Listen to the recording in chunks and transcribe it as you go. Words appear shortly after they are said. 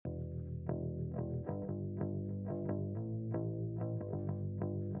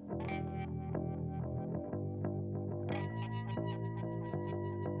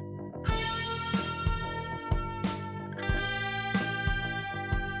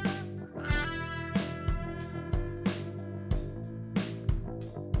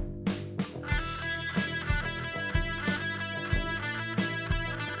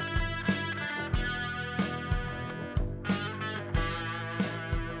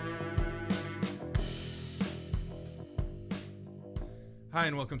Hi,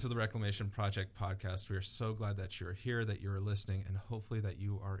 and welcome to the Reclamation Project podcast. We are so glad that you're here, that you're listening, and hopefully that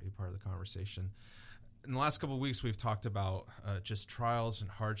you are a part of the conversation. In the last couple of weeks, we've talked about just trials and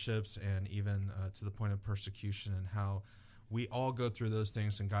hardships and even to the point of persecution and how we all go through those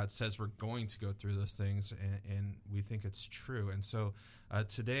things, and God says we're going to go through those things, and we think it's true. And so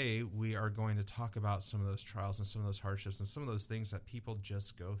today we are going to talk about some of those trials and some of those hardships and some of those things that people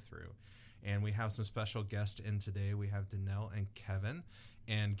just go through. And we have some special guests in today. We have Danille and Kevin.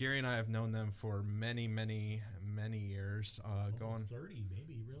 And Gary and I have known them for many, many, many years. Going 30,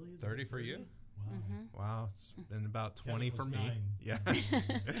 maybe, really? 30 for you? Wow. Mm-hmm. Wow. It's been about 20 for me. 9. Yeah.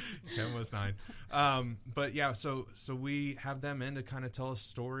 Kevin was 9. But yeah, so we have them in to kind of tell a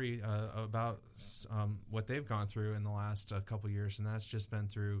story about what they've gone through in the last couple years. And that's just been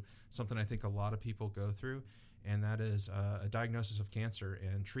through something I think a lot of people go through. And that is a diagnosis of cancer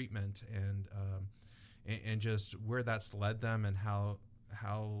and treatment and just where that's led them and how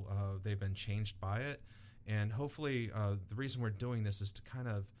they've been changed by it. And hopefully the reason we're doing this is to kind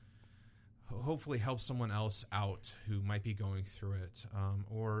of hopefully help someone else out who might be going through it,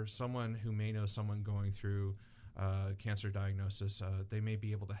 or someone who may know someone going through cancer diagnosis. They may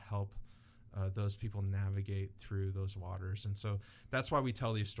be able to help those people navigate through those waters. And so that's why we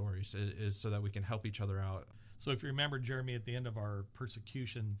tell these stories, is so that we can help each other out. So if you remember, Jeremy, at the end of our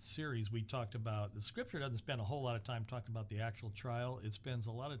persecution series, we talked about the scripture doesn't spend a whole lot of time talking about the actual trial. It spends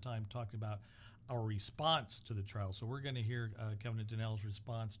a lot of time talking about our response to the trial. So we're going to hear Kevin and Danelle's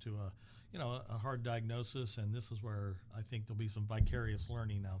response to a hard diagnosis, and this is where I think there'll be some vicarious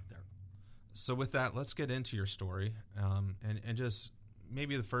learning out there. So with that, let's get into your story, and just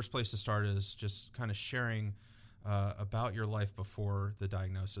maybe the first place to start is just kind of sharing about your life before the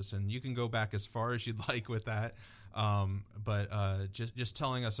diagnosis, and you can go back as far as you'd like with that, but just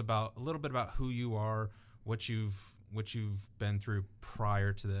telling us about a little bit about who you are, what you've been through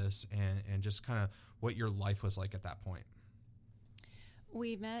prior to this, and just kind of what your life was like at that point.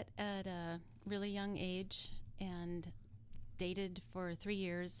 We met at a really young age and dated for 3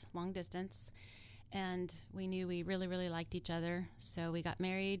 years, long distance, and we knew we really, really liked each other, so we got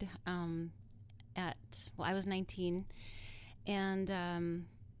married I was 19, and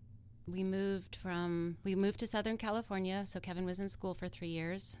we moved to Southern California. So Kevin was in school for 3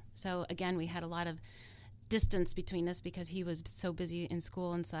 years. So again, we had a lot of distance between us because he was so busy in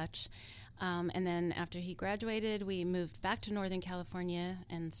school and such. And then after he graduated, we moved back to Northern California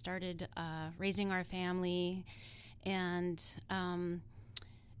and started raising our family. And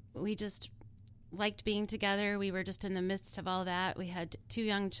we just liked being together. We were just in the midst of all that. We had 2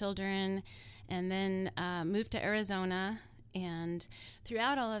 young children, and then moved to Arizona. And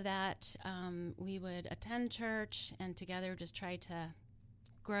throughout all of that, we would attend church and together just try to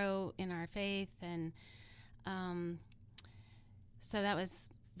grow in our faith. And so that was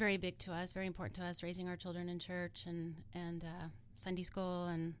very big to us, very important to us, raising our children in church and Sunday school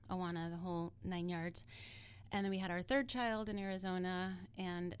and Awana, the whole 9 yards. And then we had our 3rd child in Arizona,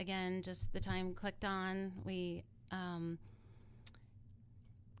 and again, just the time clicked on. We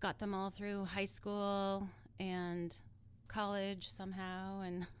got them all through high school and college somehow,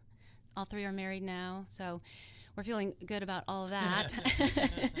 and all 3 are married now, so we're feeling good about all of that.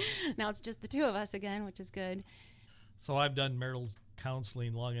 Now it's just the 2 of us again, which is good. So I've done marital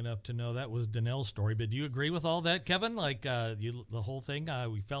counseling long enough to know that was Danelle's story, but do you agree with all that, Kevin? Like the whole thing,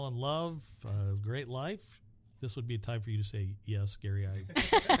 we fell in love, great life? This would be a time for you to say, yes, Gary, I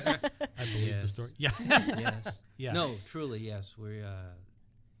believe the story. Yeah. Yes. Yeah. No, truly, yes. We,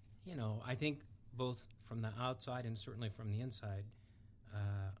 I think both from the outside and certainly from the inside,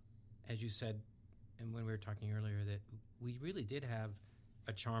 as you said, and when we were talking earlier, that we really did have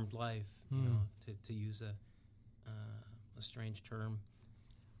a charmed life, to use a strange term.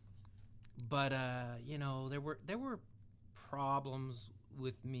 But, there were problems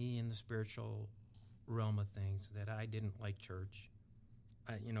with me in the spiritual realm of things, that I didn't like church.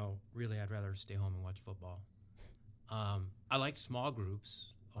 Really, I'd rather stay home and watch football. I like small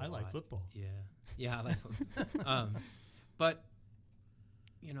groups. I like football. Yeah, I like football. But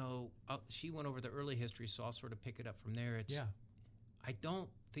she went over the early history, so I'll sort of pick it up from there. I don't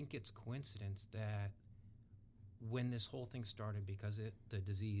think it's coincidence that when this whole thing started, because the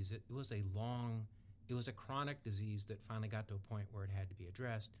disease, it was a chronic disease that finally got to a point where it had to be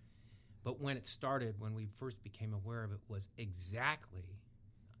addressed. But when it started, when we first became aware of it, was exactly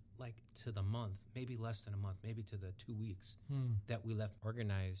like to the month, maybe less than a month, maybe to the 2 weeks that we left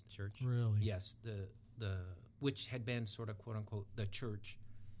organized church. Really? Yes, the which had been sort of quote unquote the church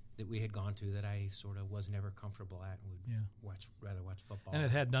that we had gone to that I sort of was never comfortable at and would rather watch football. And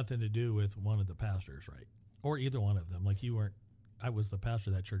it had nothing to do with one of the pastors, right? Or either one of them. Like you weren't I was the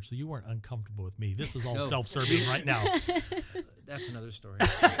pastor of that church, so you weren't uncomfortable with me. This is all No. self-serving right now. That's another story.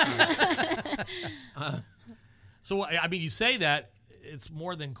 So, I mean, you say that, it's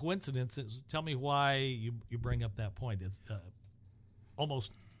more than coincidence. Tell me why you bring up that point. It's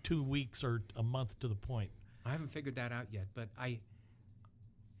almost 2 weeks or a month to the point. I haven't figured that out yet, but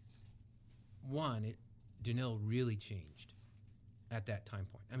Danille really changed at that time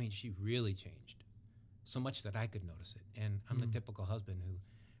point. I mean, she really changed so much that I could notice it. And I'm the typical husband who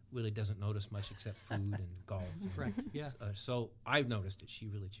really doesn't notice much except food and golf. Right. Yeah. So I've noticed it. She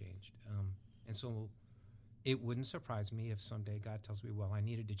really changed. And so it wouldn't surprise me if someday God tells me, well, I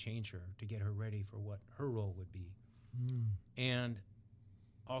needed to change her to get her ready for what her role would be. And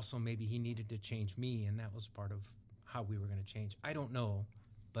also maybe he needed to change me, and that was part of how we were going to change. I don't know,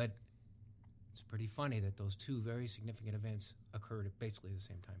 but it's pretty funny that those two very significant events occurred at basically the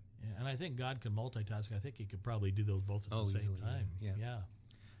same time. Yeah, and I think God can multitask. I think he could probably do those both at the same easily, time. yeah.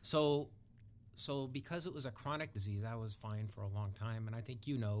 So because it was a chronic disease, I was fine for a long time, and I think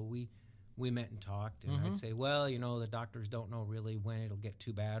we met and talked, and I'd say, well, the doctors don't know really when it'll get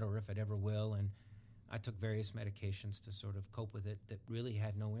too bad or if it ever will, and I took various medications to sort of cope with it that really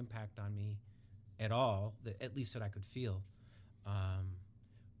had no impact on me at all, at least that I could feel.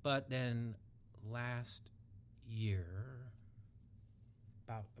 But then last year,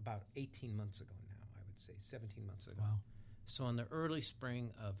 about 18 months ago now, I would say 17 months ago. Wow. So in the early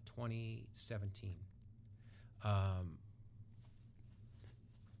spring of 2017,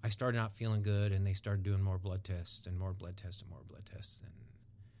 I started not feeling good, and they started doing more blood tests and more blood tests and more blood tests. And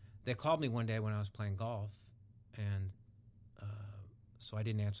they called me one day when I was playing golf, and so I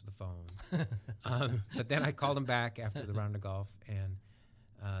didn't answer the phone. But then I called them back after the round of golf, and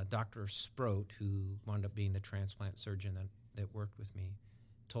Dr. Sproat, who wound up being the transplant surgeon that worked with me,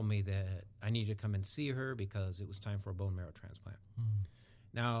 told me that I needed to come and see her because it was time for a bone marrow transplant.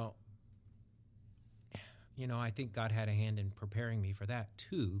 Now, I think God had a hand in preparing me for that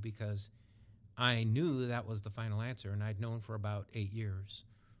too, because I knew that was the final answer, and I'd known for about 8 years.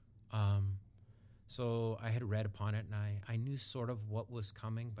 So I had read upon it, and I knew sort of what was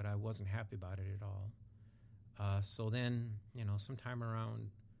coming, but I wasn't happy about it at all. So then, sometime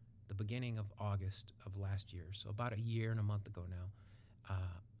around the beginning of August of last year, so about a year and a month ago now,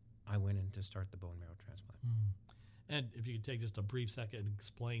 I went in to start the bone marrow transplant. And if you could take just a brief second and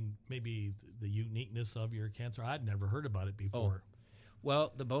explain maybe the uniqueness of your cancer. I'd never heard about it before.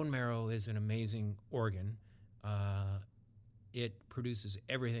 Well, the bone marrow is an amazing organ. It produces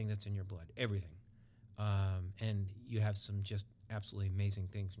everything that's in your blood, everything. And you have some just absolutely amazing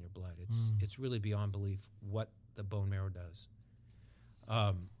things in your blood. It's really beyond belief what the bone marrow does.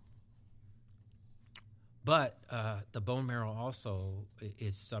 But the bone marrow also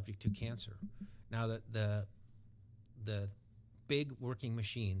is subject to cancer. Now, the big working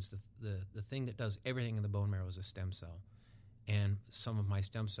machines, the thing that does everything in the bone marrow is a stem cell. And some of my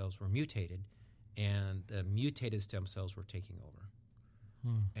stem cells were mutated, and the mutated stem cells were taking over.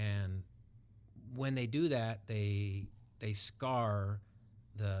 And when they do that, they scar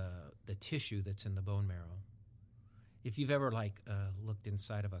the tissue that's in the bone marrow. If you've ever looked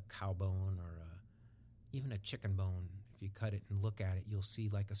inside of a cow bone or even a chicken bone, if you cut it and look at it, you'll see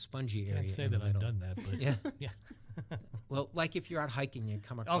like a spongy area. Can't say in the that middle. I've done that, but Yeah. Well, like if you're out hiking, you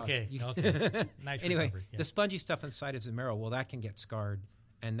come across. Okay. Nice Anyway, recovery. Yeah. the spongy stuff inside is the marrow. Well, that can get scarred,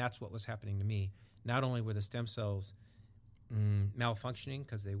 and that's what was happening to me. Not only were the stem cells malfunctioning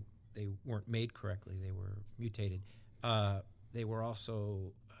because they weren't made correctly, they were mutated. They were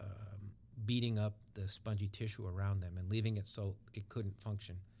also beating up the spongy tissue around them and leaving it so it couldn't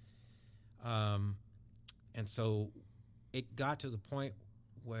function. And so it got to the point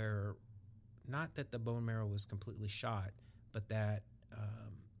where not that the bone marrow was completely shot, but that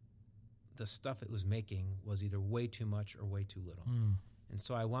the stuff it was making was either way too much or way too little. And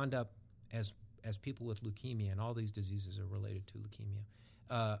so I wound up, as people with leukemia, and all these diseases are related to leukemia,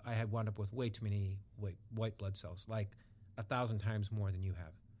 I had wound up with way too many white blood cells, like 1,000 times more than you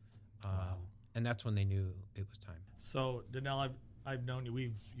have. And that's when they knew it was time. So, Danille, I've known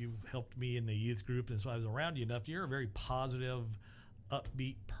you. You've helped me in the youth group, and so I was around you enough. You're a very positive,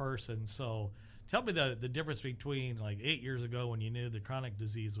 upbeat person. So, tell me the difference between like 8 years ago when you knew the chronic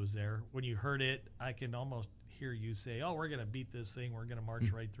disease was there. When you heard it, I can almost hear you say, "Oh, we're going to beat this thing. We're going to march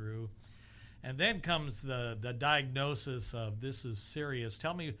right through." And then comes the diagnosis of this is serious.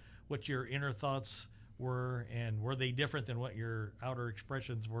 Tell me what your inner thoughts were, and were they different than what your outer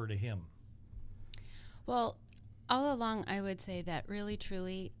expressions were to him? Well, all along, I would say that really,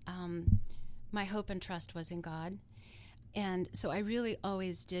 truly, my hope and trust was in God. And so I really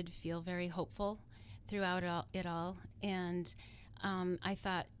always did feel very hopeful throughout it all. And I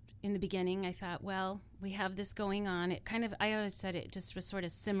thought, in the beginning, I thought, well, we have this going on. I always said it just was sort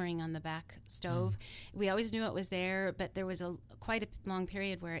of simmering on the back stove. We always knew it was there, but there was quite a long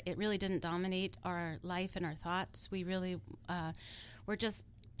period where it really didn't dominate our life and our thoughts. We really were just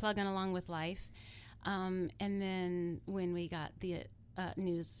plugging along with life. And then when we got the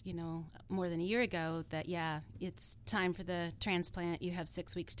news, more than a year ago that, it's time for the transplant. You have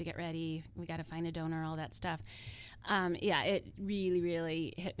 6 weeks to get ready. We got to find a donor, all that stuff. It really,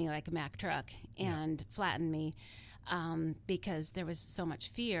 really hit me like a Mack truck and flattened me because there was so much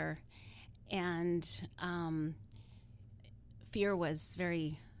fear. And fear was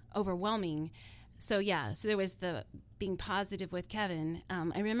very overwhelming. So there was the being positive with Kevin.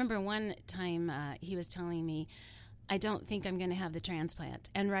 I remember one time he was telling me, I don't think I'm going to have the transplant.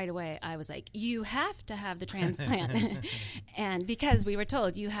 And right away I was like, you have to have the transplant. And because we were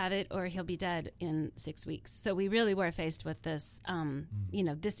told you have it or he'll be dead in 6 weeks. So we really were faced with this,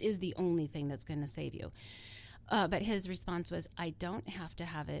 this is the only thing that's going to save you. But his response was, I don't have to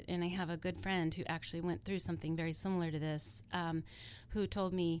have it. And I have a good friend who actually went through something very similar to this, who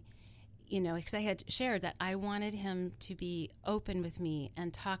told me, because I had shared that I wanted him to be open with me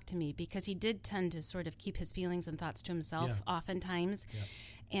and talk to me because he did tend to sort of keep his feelings and thoughts to himself oftentimes.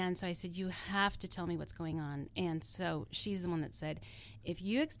 Yeah. And so I said, you have to tell me what's going on. And so she's the one that said, if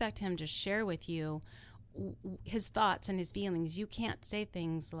you expect him to share with you his thoughts and his feelings, you can't say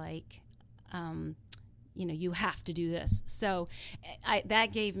things like, you have to do this. So I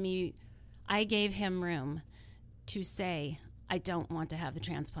gave him room to say, I don't want to have the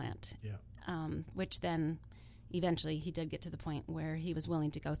transplant. Yeah. Which then eventually he did get to the point where he was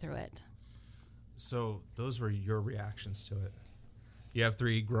willing to go through it. So those were your reactions to it. You have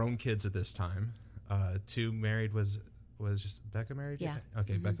 3 grown kids at this time. 2 married. Was just Becca married? Yeah.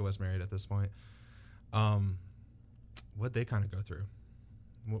 Okay, Becca was married at this point. What'd they kind of go through?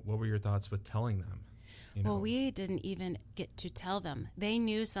 What were your thoughts with telling them? Well, we didn't even get to tell them. They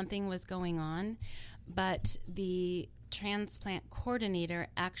knew something was going on, but the transplant coordinator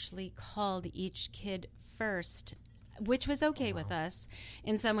actually called each kid first, which was okay with us.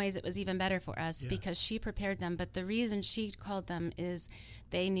 In some ways, it was even better for us because she prepared them. But the reason she called them is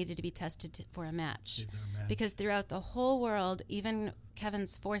they needed to be tested for a match. Because throughout the whole world, even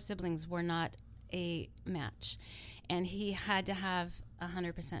Kevin's 4 siblings were not a match. And he had to have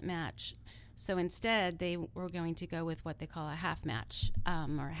 100% match. So instead, they were going to go with what they call a half match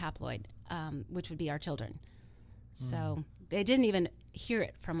or a haploid, which would be our children. So they didn't even hear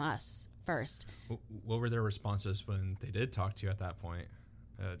it from us first. What were their responses when they did talk to you at that point?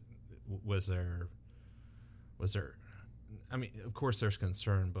 Was there? I mean, of course, there's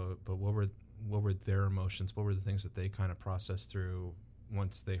concern, but what were their emotions? What were the things that they kind of processed through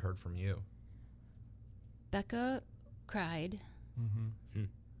once they heard from you? Becca cried. Mm-hmm.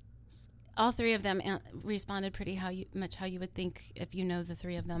 All 3 of them responded pretty much how you would think if you know the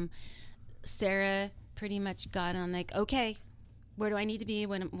 3 of them. Sarah pretty much got on like, okay, where do I need to be?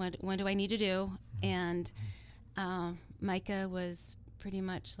 When do I need to do? And Micah was pretty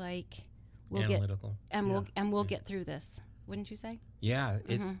much like, analytical. We'll get through this. Wouldn't you say? Yeah,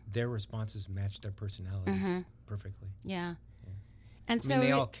 their responses matched their personalities perfectly. Yeah. And so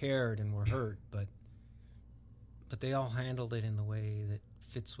they all cared and were hurt, but they all handled it in the way that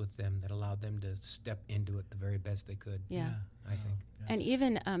fits with them, that allowed them to step into it the very best they could. Yeah. I think. And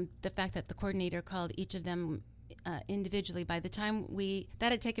even the fact that the coordinator called each of them individually, by the time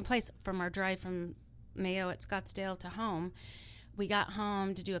that had taken place from our drive from Mayo at Scottsdale to home, we got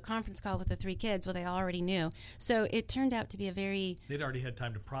home to do a conference call with the 3 kids. Well, they already knew. So it turned out to be they'd already had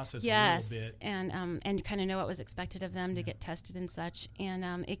time to process a little bit. and kind of know what was expected of them to get tested and such.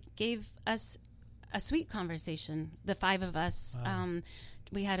 And it gave us a sweet conversation, the 5 of us.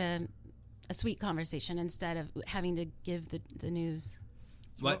 We had a sweet conversation instead of having to give the news.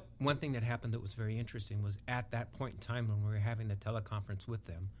 One thing that happened that was very interesting was at that point in time when we were having the teleconference with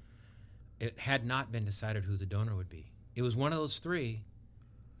them, it had not been decided who the donor would be. It was one of those 3.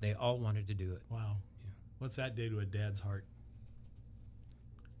 They all wanted to do it. Wow. Yeah. What's that do to a dad's heart?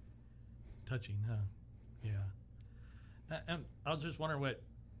 Touching, huh? Yeah. And I was just wondering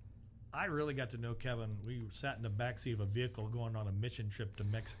I really got to know Kevin. We sat in the backseat of a vehicle going on a mission trip to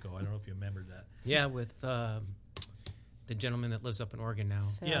Mexico. I don't know if you remember that. Yeah, with the gentleman that lives up in Oregon now.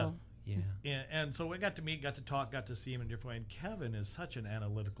 Phil. Yeah. And so we got to meet, got to talk, got to see him in different ways. And Kevin is such an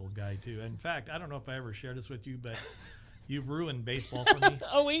analytical guy, too. In fact, I don't know if I ever shared this with you, but you've ruined baseball for me.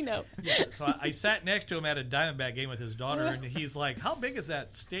 Oh, we know. Yeah, so I sat next to him at a Diamondback game with his daughter, and he's like, how big is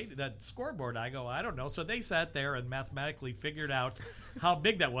that scoreboard? I go, I don't know. So they sat there and mathematically figured out how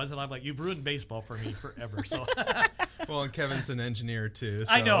big that was, and I'm like, you've ruined baseball for me forever. So Well, and Kevin's an engineer too.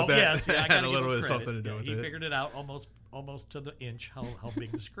 So I know. that I had a little bit of something to do with he it. He figured it out almost to the inch how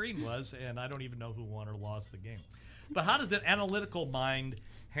big the screen was, and I don't even know who won or lost the game. But how does an analytical mind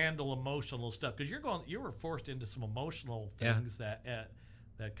handle emotional stuff? Because you were forced into some emotional things that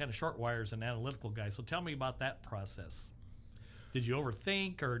kind of short wires an analytical guy. So tell me about that process. Did you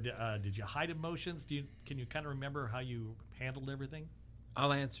overthink, or did you hide emotions? Can you kind of remember how you handled everything?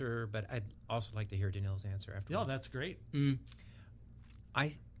 I'll answer, but I'd also like to hear Danille's answer afterwards. Yeah, that's great.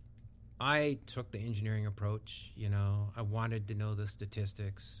 I took the engineering approach. I wanted to know the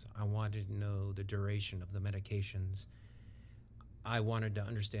statistics. I wanted to know the duration of the medications. I wanted to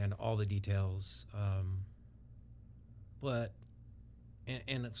understand all the details.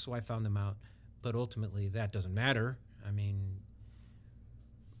 And so I found them out. But ultimately, that doesn't matter. I mean,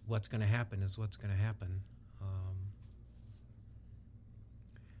 what's going to happen is what's going to happen.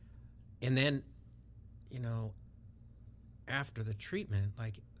 And then, after the treatment,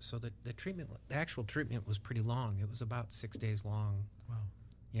 the actual treatment was pretty long. It was about 6 days long. Wow.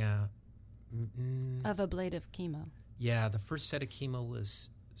 Yeah. Of ablative chemo. Yeah, the first set of chemo was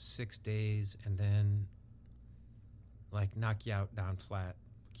 6 days, and then knock you out down flat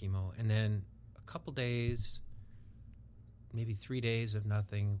chemo. And then a couple days, maybe 3 days of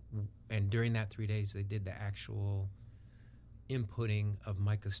nothing. And during that 3 days, they did the actual inputting of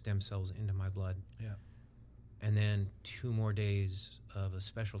mica stem cells into my blood. Yeah. And then 2 more days of a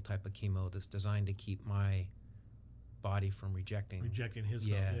special type of chemo that's designed to keep my body from rejecting his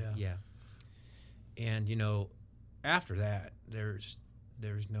yeah, stuff. Yeah. And after that, there's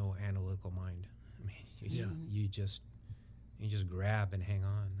no analytical mind. I mean, you just grab and hang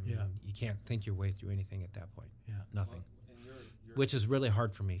on. I mean, you can't think your way through anything at that point. Yeah. Nothing. Which is really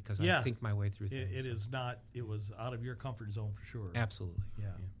hard for me because I think my way through things. It is not. It was out of your comfort zone for sure. Absolutely. Yeah.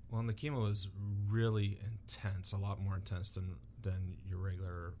 Well, and the chemo was really intense, a lot more intense than your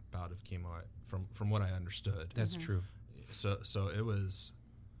regular bout of chemo, from what I understood. That's true. So it was,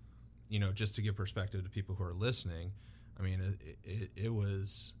 just to give perspective to people who are listening, I mean, it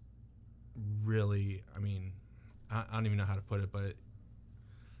was really, I mean, I don't even know how to put it, but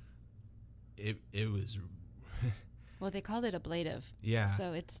it was. Well, they called it ablative. Yeah.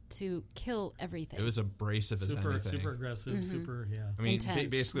 So it's to kill everything. It was abrasive as anything. Super aggressive, super, yeah. I mean,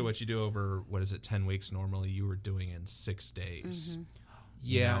 intense. what you do over, 10 weeks normally, you were doing in 6 days. Mm-hmm.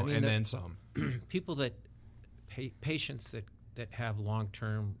 Yeah. I mean, and then some. People patients that have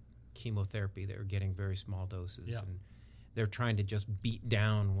long-term chemotherapy that are getting very small doses. Yeah. And they're trying to just beat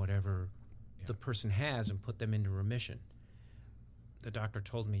down whatever the person has and put them into remission. The doctor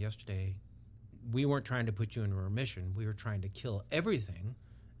told me yesterday, we weren't trying to put you in remission. We were trying to kill everything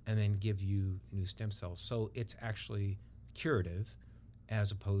and then give you new stem cells. So it's actually curative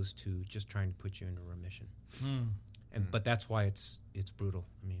as opposed to just trying to put you into remission. But that's why it's brutal.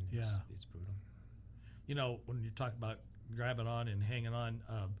 I mean, it's brutal. When you talk about grabbing on and hanging on,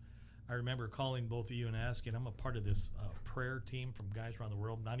 I remember calling both of you and asking, I'm a part of this prayer team from guys around the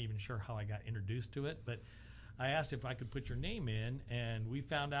world. I'm not even sure how I got introduced to it, but I asked if I could put your name in, and we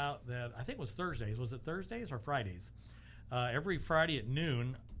found out that, I think it was Thursdays. Was it Thursdays or Fridays? Every Friday at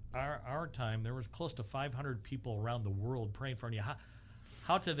noon, our time, there was close to 500 people around the world praying for you.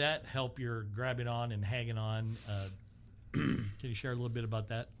 How did that help your grabbing on and hanging on? Can you share a little bit about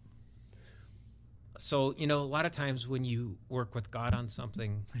that? So, a lot of times when you work with God on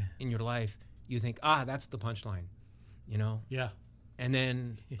something in your life, you think, that's the punchline, Yeah. And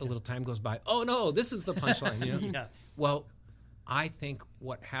then a little time goes by. Oh, no, this is the punchline, Yeah. Well, I think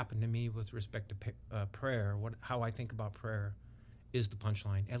what happened to me with respect to prayer, how I think about prayer is the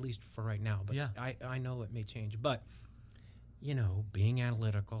punchline, at least for right now. But I know it may change. But, being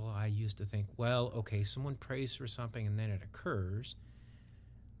analytical, I used to think, well, okay, someone prays for something and then it occurs.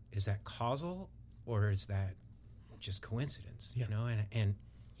 Is that causal or is that just coincidence? Yeah. And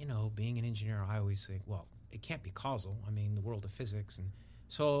being an engineer, I always think, well, it can't be causal. I mean, the world of physics. And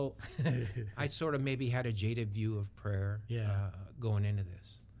so I sort of maybe had a jaded view of prayer going into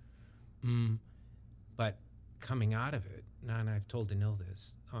this. But coming out of it, and I've told Danille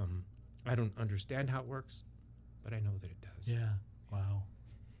this, I don't understand how it works, but I know that it does. Yeah. Wow.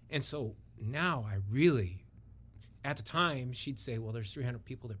 And so now I really, at the time, she'd say, well, there's 300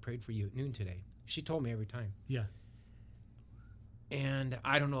 people that prayed for you at noon today. She told me every time. Yeah. And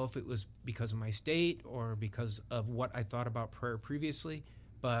I don't know if it was because of my state or because of what I thought about prayer previously,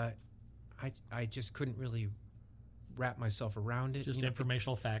 but I just couldn't really wrap myself around it. Just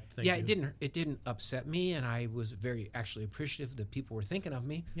informational fact. Yeah, it didn't upset me, and I was very actually appreciative that people were thinking of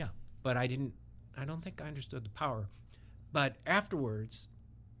me. Yeah. But I don't think I understood the power. But afterwards,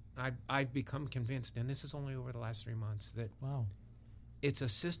 I've become convinced, and this is only over the last 3 months, that Wow. it's a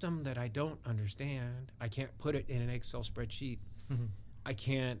system that I don't understand. I can't put it in an Excel spreadsheet. Mhm. I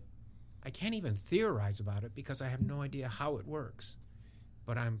can't even theorize about it because I have no idea how it works.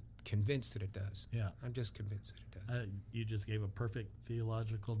 But I'm convinced that it does. Yeah. I'm just convinced that it does. You just gave a perfect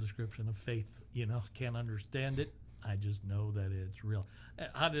theological description of faith. Can't understand it. I just know that it's real.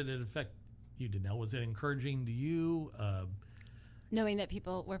 How did it affect you, Danille? Was it encouraging to you? Knowing that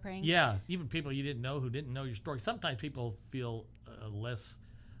people were praying. Yeah, even people you didn't know who didn't know your story. Sometimes people feel less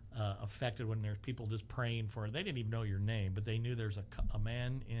affected when there's people just praying for it. They didn't even know your name, but they knew there's a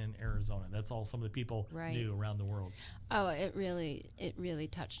man in Arizona. That's all some of the people knew around the world. Oh, it really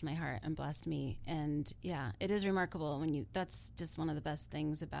touched my heart and blessed me. And yeah, it is remarkable that's just one of the best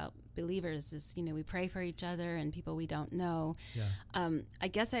things about believers is, we pray for each other and people we don't know. Yeah. I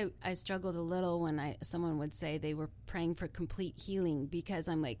guess I struggled a little when someone would say they were praying for complete healing, because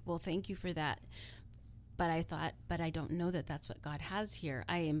I'm like, well, thank you for that. But I thought, I don't know that that's what God has here.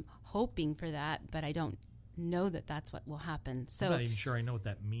 I am hoping for that, but I don't know that that's what will happen. So I'm not even sure I know what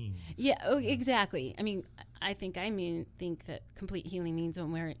that means. Yeah, exactly. I mean, I think that complete healing means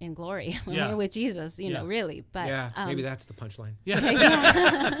when we're in glory, when we're with Jesus, really. But maybe that's the punchline.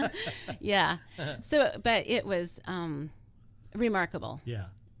 Yeah. Yeah. So, but it was remarkable. Yeah.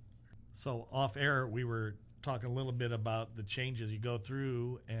 So off air, we were talking a little bit about the changes you go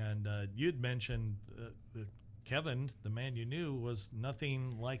through, and you'd mentioned that Kevin, the man you knew, was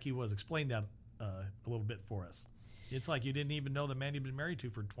nothing like he was. Explain that a little bit for us. It's like you didn't even know the man you'd been married to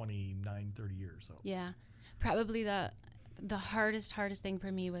for 29, 30 years. So yeah, probably the hardest thing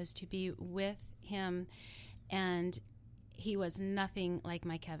for me was to be with him, and he was nothing like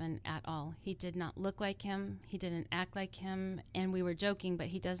my Kevin at all. He did not look like him. He didn't act like him. And we were joking, but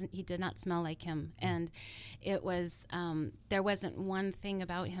he did not smell like him. And it was, there wasn't one thing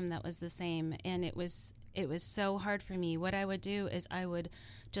about him that was the same. And it was so hard for me. What I would do is I would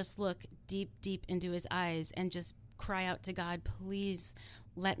just look deep into his eyes and just cry out to God, please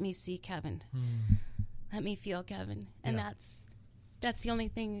let me see Kevin. Let me feel Kevin. And that's the only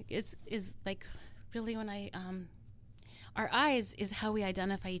thing is like really when our eyes is how we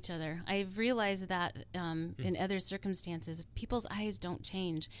identify each other. I've realized that in other circumstances, people's eyes don't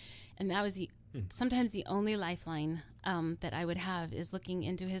change. And that was sometimes the only lifeline that I would have is looking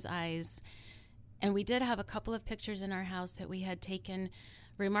into his eyes. And we did have a couple of pictures in our house that we had taken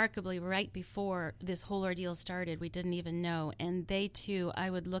remarkably right before this whole ordeal started. We didn't even know. And they too, I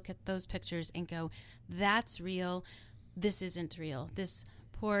would look at those pictures and go, that's real. This isn't real. This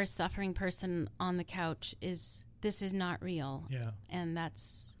poor suffering person on the couch this is not real. Yeah. And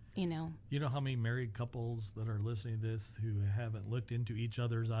that's, You know how many married couples that are listening to this who haven't looked into each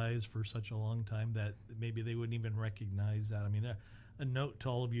other's eyes for such a long time that maybe they wouldn't even recognize that. I mean, a note to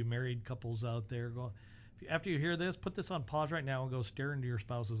all of you married couples out there, after you hear this, put this on pause right now and go stare into your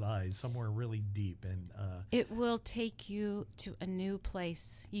spouse's eyes somewhere really deep. And it will take you to a new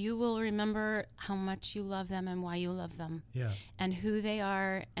place. You will remember how much you love them and why you love them. Yeah. And who they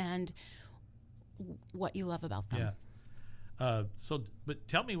are and what you love about them. Yeah. But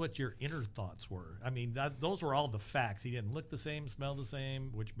tell me what your inner thoughts were. I mean, those were all the facts. He didn't look the same, smell the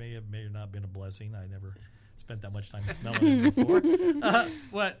same, which may or not been a blessing. I never spent that much time smelling him before.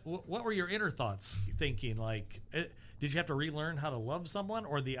 What were your inner thoughts thinking? Like, did you have to relearn how to love someone,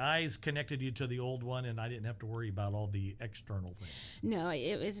 or the eyes connected you to the old one and I didn't have to worry about all the external things? No,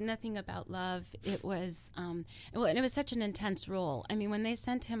 it was nothing about love. It was, and it was such an intense role. I mean, when they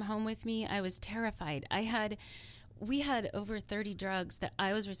sent him home with me, I was terrified. We had over 30 drugs that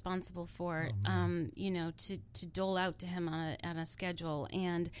I was responsible for, to dole out to him on a schedule.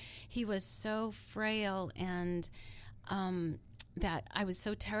 And he was so frail and that I was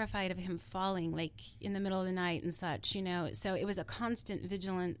so terrified of him falling, like in the middle of the night and such, So it was a constant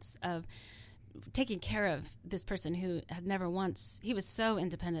vigilance of taking care of this person who had never once, he was so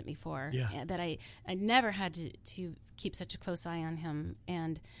independent before that I never had to keep such a close eye on him.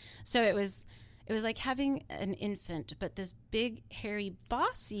 And so it was like having an infant, but this big, hairy,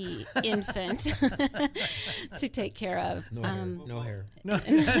 bossy infant to take care of. No hair. No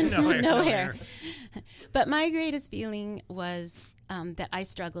hair. But my greatest feeling was that I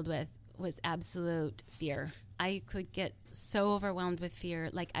struggled with was absolute fear. I could get so overwhelmed with fear,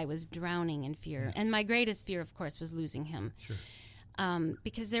 like I was drowning in fear. Yeah. And my greatest fear, of course, was losing him. Sure.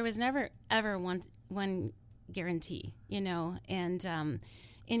 Because there was never, ever one guarantee, and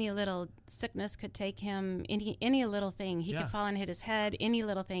any little sickness could take him, any little thing. He could fall and hit his head, any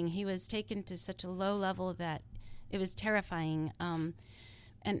little thing. He was taken to such a low level that it was terrifying.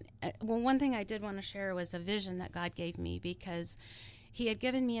 One thing I did want to share was a vision that God gave me, because he had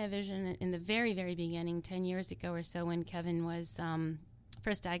given me a vision in the very, very beginning, 10 years ago or so, when Kevin was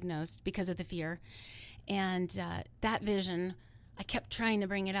first diagnosed because of the fear. And that vision, I kept trying to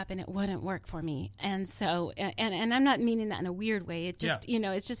bring it up, and it wouldn't work for me. And so, and I'm not meaning that in a weird way. It just,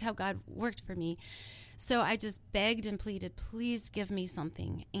 it's just how God worked for me. So I just begged and pleaded, please give me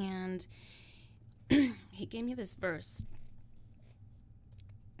something. And he gave me this verse.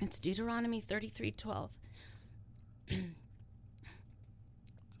 It's Deuteronomy 33:12. Okay.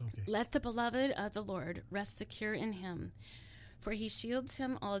 Let the beloved of the Lord rest secure in him, for he shields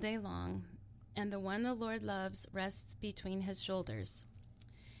him all day long, and the one the Lord loves rests between his shoulders.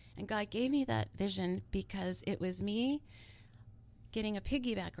 And God gave me that vision because it was me getting a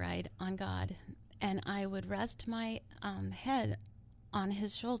piggyback ride on God, and I would rest my head on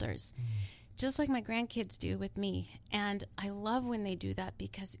his shoulders, just like my grandkids do with me. And I love when they do that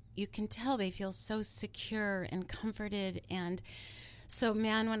because you can tell they feel so secure and comforted. And so,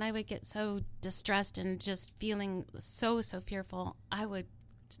 man, when I would get so distressed and just feeling so fearful, I would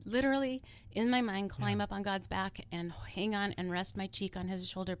literally, in my mind, climb up on God's back and hang on and rest my cheek on his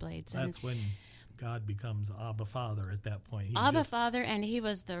shoulder blades. That's when God becomes Abba Father at that point. Father, and he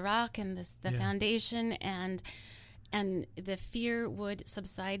was the rock and the foundation, and the fear would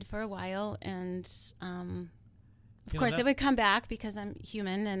subside for a while, and of course it would come back because I'm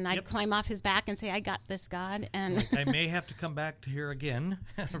human, and I'd climb off his back and say, I got this, God. And I may have to come back to here again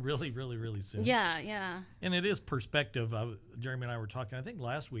really, really, really soon. Yeah. And it is perspective. Jeremy and I were talking, I think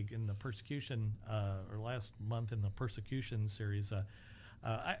last week in the persecution, or last month in the persecution series,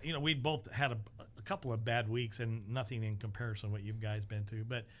 we both had a couple of bad weeks, and nothing in comparison to what you guys been to.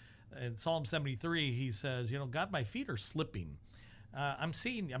 But in Psalm 73, he says, God, my feet are slipping. I'm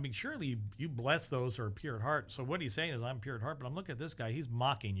seeing, surely you bless those who are pure at heart. So what he's saying is, I'm pure at heart, but I'm looking at this guy. He's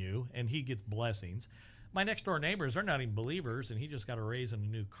mocking you, and he gets blessings. My next door neighbors, they're not even believers, and he just got a raise in a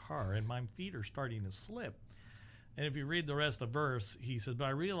new car, and my feet are starting to slip. And if you read the rest of the verse, he says, but I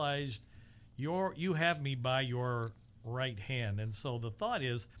realized you have me by your right hand. And so the thought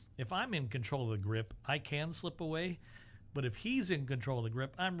is, if I'm in control of the grip, I can slip away. But if he's in control of the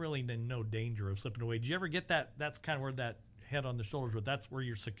grip, I'm really in no danger of slipping away. Did you ever get that? That's kind of where that head on the shoulders, but that's where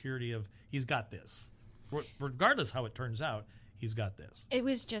your security of he's got this. Regardless how it turns out, he's got this. It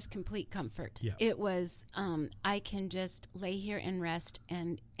was just complete comfort. Yeah. It was, I can just lay here and rest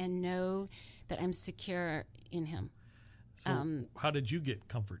and know that I'm secure in him. So how did you get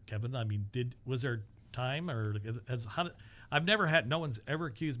comfort, Kevin? Was there time I've never had, no one's ever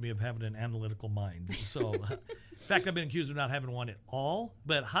accused me of having an analytical mind. So, in fact, I've been accused of not having one at all.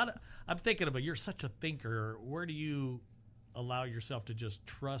 But I'm thinking of you're such a thinker. Where do you allow yourself to just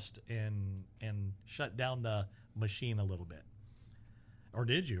trust and shut down the machine a little bit? Or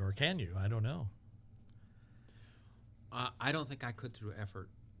did you, or can you? I don't know. I don't think I could through effort.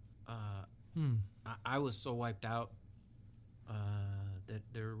 I was so wiped out that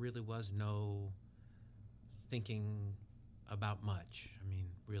there really was no thinking about much.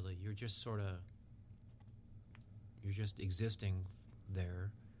 Really, you're just existing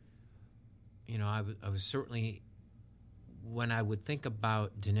there. I was certainly, when I would think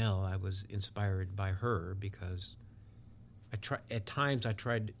about Danille, I was inspired by her because at times I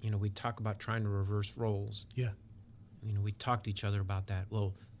tried, we talk about trying to reverse roles. Yeah. We talked to each other about that.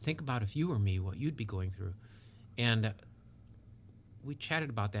 Well, think about if you were me, what you'd be going through. And we chatted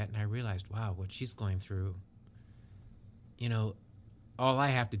about that, and I realized, wow, what she's going through, all I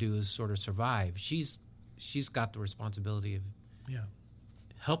have to do is sort of survive. She's got the responsibility of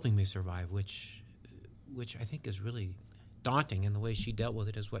helping me survive, which I think is really daunting, and the way she dealt with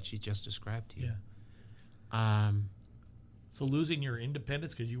it is what she just described to you. Yeah. So losing your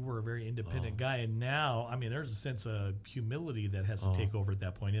independence, because you were a very independent guy, and now, there's a sense of humility that has to take over at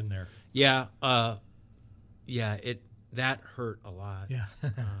that point in there. Yeah. That hurt a lot. Yeah.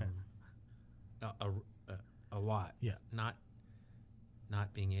 A lot. Yeah. Not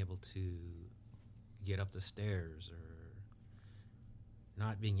being able to get up the stairs, or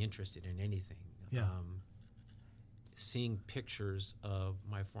not being interested in anything. Yeah. Seeing pictures of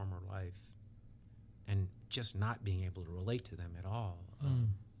my former life and just not being able to relate to them at all.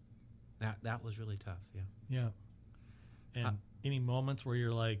 That was really tough. Yeah. Yeah. And any moments where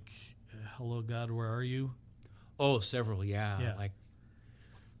you're like, hello, God, where are you? Oh, several. Yeah.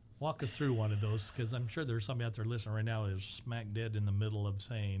 Walk us through one of those, because I'm sure there's somebody out there listening right now who's smack dead in the middle of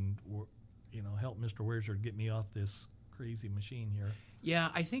saying, help Mr. Whereser get me off this crazy machine here. Yeah,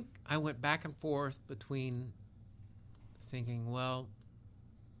 I think I went back and forth between thinking, well,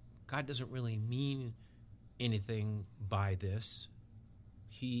 God doesn't really mean anything by this.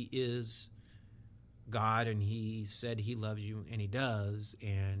 He is God and He said He loves you, and He does,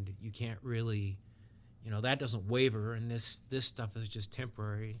 and you can't really, that doesn't waver, and this stuff is just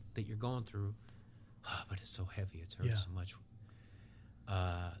temporary that you're going through. But it's so heavy, it's hurt so much.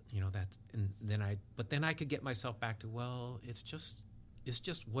 Then I could get myself back to, well, it's just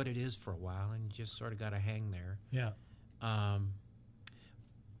what it is for a while, and you just sort of got to hang there. Yeah.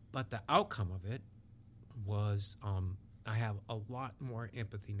 But the outcome of it was I have a lot more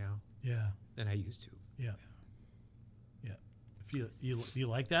empathy now than I used to. Yeah. You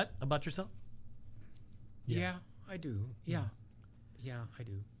like that about yourself? Yeah, I do. Yeah, I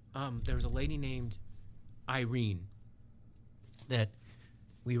do. There was a lady named Irene that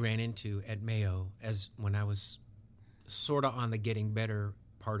we ran into at Mayo as when I was sort of on the getting better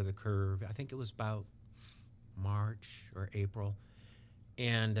part of the curve. I think it was about March or April.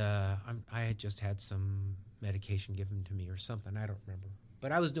 And I had just had some medication given to me or something. I don't remember.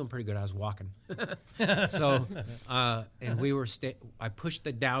 But I was doing pretty good. I was walking. So, and we were I pushed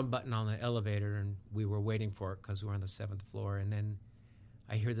the down button on the elevator, and we were waiting for it because we were on the 7th floor. And then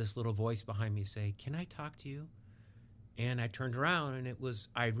I hear this little voice behind me say, "Can I talk to you?" And I turned around, and it was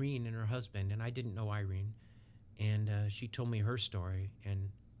Irene and her husband. And I didn't know Irene. And she told me her story. And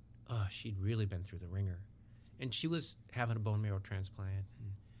she'd really been through the ringer. And she was having a bone marrow transplant.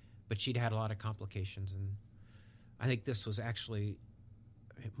 But she'd had a lot of complications. And I think this was actually...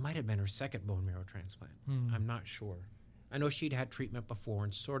 it might have been her second bone marrow transplant. I'm not sure. I know she'd had treatment before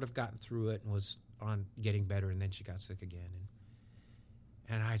and sort of gotten through it and was on getting better, and then she got sick again.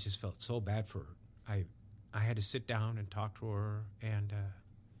 And I just felt so bad for her. I had to sit down and talk to her, and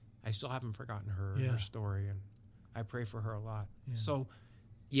I still haven't forgotten her and her story, and I pray for her a lot. Yeah. So,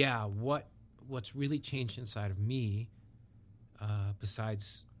 what's really changed inside of me,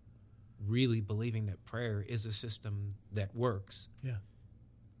 besides really believing that prayer is a system that works. Yeah.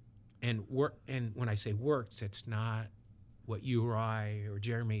 And when I say works, it's not what you or I or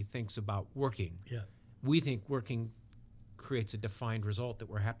Jeremy thinks about working. Yeah. We think working creates a defined result that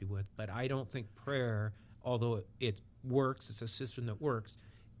we're happy with, but I don't think prayer, although it works, it's a system that works,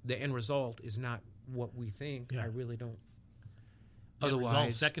 the end result is not what we think. Yeah. I really don't. Otherwise, it's all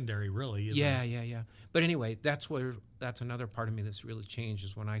secondary, really. Isn't yeah, it? yeah. But anyway, that's another part of me that's really changed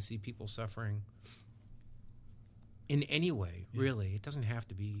is when I see people suffering in any way, really. It doesn't have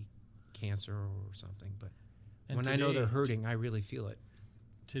to be cancer or something, but when I know they're hurting, I really feel it.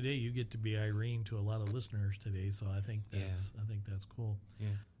 Today, you get to be Irene to a lot of listeners today, so I think that's cool. Yeah.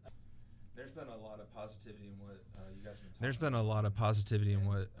 There's been a lot of positivity in what you guys have been talking about. There's been a lot of positivity in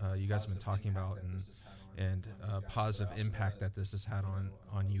what you guys have been talking about, and positive impact that this has had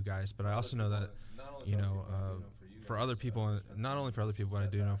on you guys. But I also know that, for other people, not only for other people, but I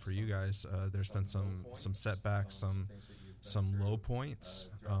do know for you guys, there's been some setbacks, some low points,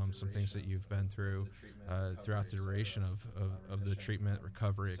 some things that you've been through throughout the duration of the treatment,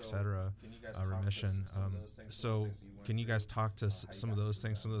 recovery, etc., remission. So can you guys talk to some of those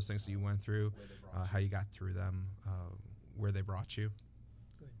things that you went through, how you got through them, where they brought you?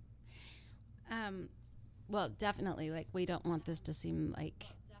 Well, definitely, we don't want this to seem like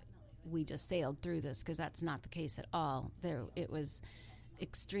we just sailed through this, because that's not the case at all. It was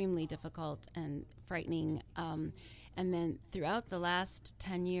extremely difficult and frightening. And then throughout the last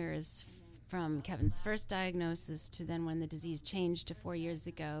 10 years, from Kevin's first diagnosis to then when the disease changed to 4 years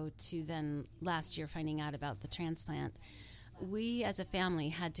ago to then last year finding out about the transplant, we as a family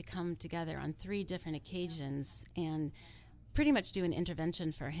had to come together on 3 different occasions and pretty much do an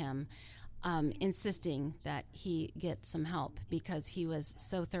intervention for him, insisting that he get some help because he was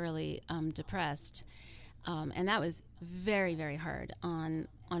so thoroughly depressed. And that was very, very hard on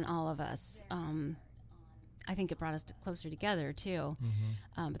all of us. I think it brought us closer together too.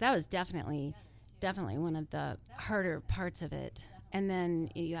 Mm-hmm. But that was definitely one of the harder parts of it. And then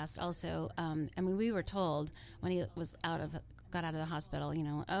you asked also, we were told when he was got out of the hospital,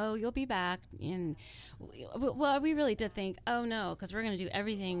 oh, you'll be back. And we really did think, oh no, because we're going to do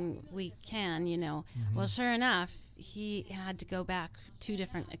everything we can, Mm-hmm. Well, sure enough, he had to go back 2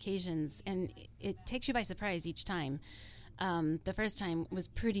 different occasions, and it takes you by surprise each time. The first time was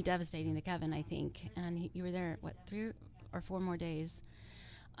pretty devastating to Kevin, I think, and you were there, 3 or 4 more days.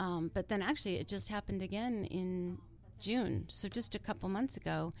 But then actually it just happened again in June, so just a couple months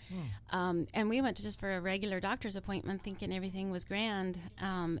ago. And we went just for a regular doctor's appointment thinking everything was grand,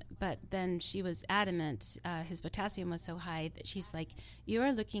 but then she was adamant. His potassium was so high that she's like, you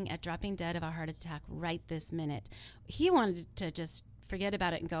are looking at dropping dead of a heart attack right this minute. He wanted to just forget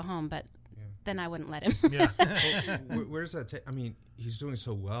about it and go home, but then I wouldn't let him. Yeah. Where does that take? I mean, he's doing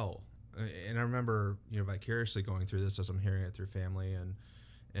so well. And I remember, vicariously going through this as I'm hearing it through family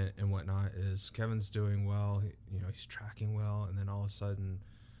and whatnot is Kevin's doing well. He's tracking well, and then all of a sudden,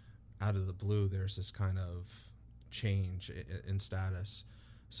 out of the blue, there's this kind of change in status.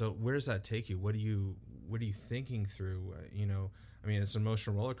 So where does that take you? What are you thinking through? I mean, it's an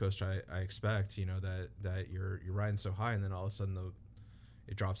emotional roller coaster. I expect that you're riding so high, and then all of a sudden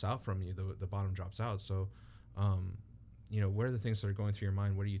it drops out from you. The bottom drops out. So, what are the things that are going through your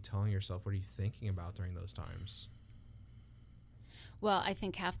mind? What are you telling yourself? What are you thinking about during those times? Well, I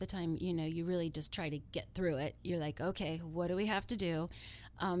think half the time, you really just try to get through it. You're like, okay, what do we have to do?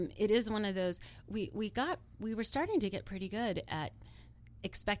 It is one of those, we were starting to get pretty good at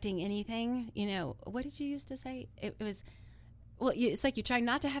expecting anything. What did you used to say? It was, well, it's like you try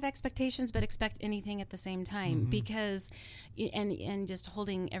not to have expectations, but expect anything at the same time, because, and just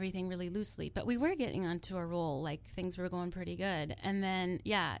holding everything really loosely. But we were getting onto a roll, like things were going pretty good. And then,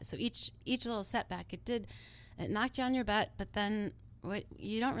 so each little setback, it knocked you on your butt, but then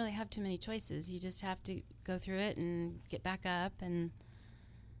you don't really have too many choices. You just have to go through it and get back up. And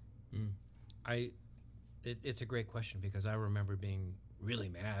it's a great question, because I remember being really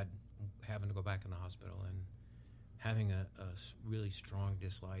mad, having to go back in the hospital and having a really strong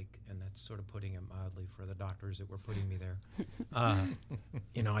dislike, and that's sort of putting it mildly for the doctors that were putting me there. I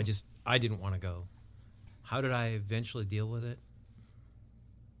didn't want to go. How did I eventually deal with it?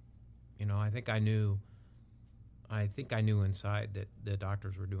 I think I knew inside that the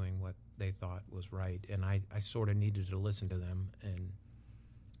doctors were doing what they thought was right, and I sort of needed to listen to them and,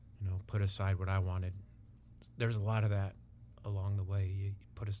 put aside what I wanted. There's a lot of that along the way. You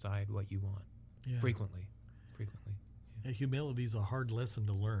put aside what you want frequently. Yeah, humility is a hard lesson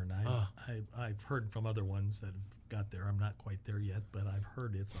to learn. I've heard from other ones that have got there. I'm not quite there yet, but I've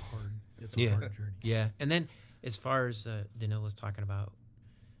heard it's a hard journey. Yeah, and then as far as Danille was talking about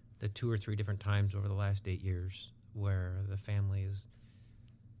the 2 or 3 different times over the last 8 years where the family has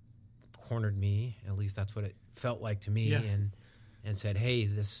cornered me, at least that's what it felt like to me, and said, "Hey,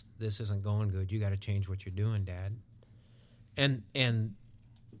 this isn't going good. You got to change what you're doing, Dad." And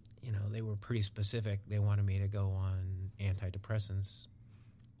they were pretty specific. They wanted me to go on antidepressants,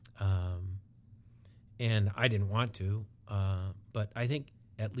 and I didn't want to. But I think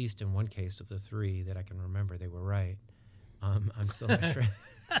at least in one case of the 3 that I can remember, they were right. I'm still not sure.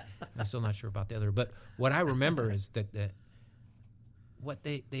 I'm still not sure about the other. But what I remember is that what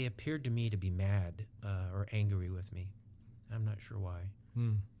they appeared to me to be mad or angry with me. I'm not sure why.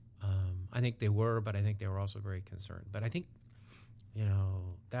 I think they were, but I think they were also very concerned. But I think,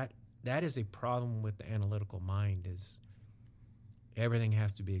 that is a problem with the analytical mind, is everything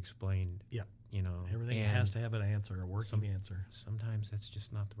has to be explained. Yeah. Everything has to have an answer, a working answer. Sometimes that's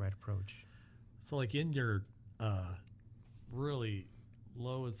just not the right approach. So like in your really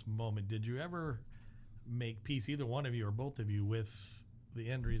lowest moment, did you ever make peace, either one of you or both of you, with the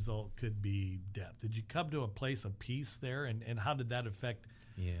end result could be death? Did you come to a place of peace there, and how did that affect?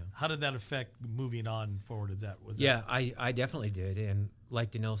 Yeah. How did that affect moving on forward? I definitely did, and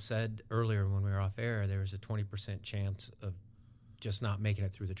like Danille said earlier when we were off air, there was a 20% chance of just not making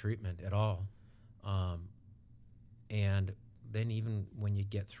it through the treatment at all, and then even when you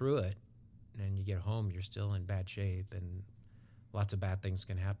get through it and you get home, you're still in bad shape, and lots of bad things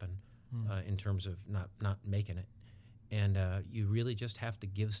can happen in terms of not making it. And you really just have to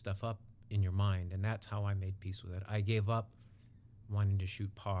give stuff up in your mind, and that's how I made peace with it. I gave up wanting to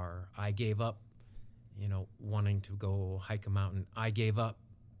shoot par. I gave up, wanting to go hike a mountain. I gave up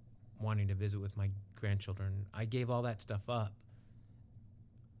wanting to visit with my grandchildren. I gave all that stuff up,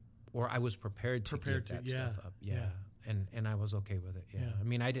 or I was prepared to give that stuff up. Yeah. And I was okay with it. Yeah. I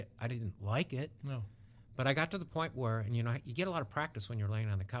mean, I didn't like it. No. But I got to the point where, and you get a lot of practice when you're laying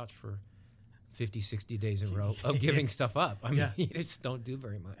on the couch for 50, 60 days in a row of giving stuff up. I mean, you just don't do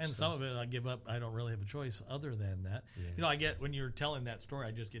very much. And some of it I give up. I don't really have a choice other than that. Yeah. I get, when you're telling that story,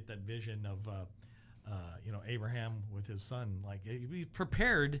 I just get that vision of, Abraham with his son. Like, he's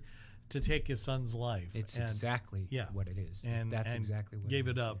prepared to take his son's life. It's exactly what it is. And that's exactly what gave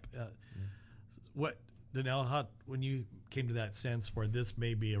it up. What, Danille, when you came to that sense where this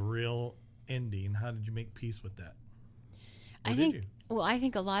may be a real ending, how did you make peace with that? I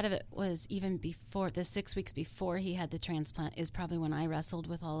think a lot of it was even before, the 6 weeks before he had the transplant is probably when I wrestled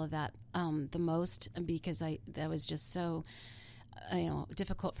with all of that the most, because that was just so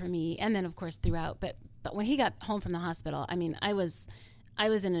difficult for me, and then of course throughout. But when he got home from the hospital, I mean, I was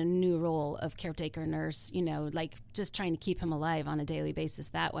in a new role of caretaker nurse, like just trying to keep him alive on a daily basis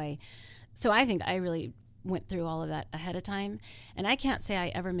that way. So I think I really went through all of that ahead of time, and I can't say I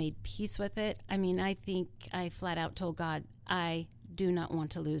ever made peace with it. I mean, I think I flat out told God, I do not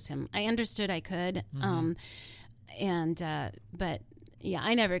want to lose him. I understood I could, but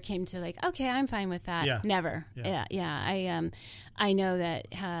I never came to like, okay, I'm fine with that. Yeah. Never. Yeah. I know that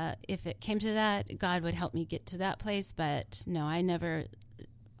if it came to that, God would help me get to that place. But no,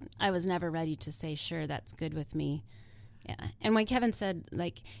 I was never ready to say, sure, that's good with me. Yeah. And when Kevin said,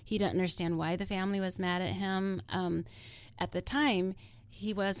 like, he didn't understand why the family was mad at him, at the time,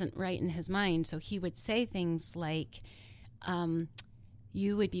 he wasn't right in his mind. So he would say things like,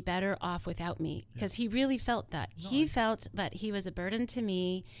 you would be better off without me, because he really felt that. He felt that he was a burden to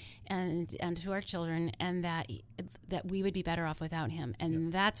me and to our children, and that we would be better off without him.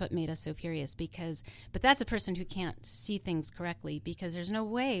 And that's what made us so furious, but that's a person who can't see things correctly, because there's no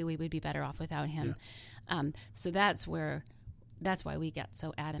way we would be better off without him. So that's why we got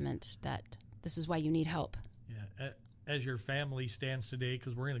so adamant that this is why you need help. Yeah. As your family stands today,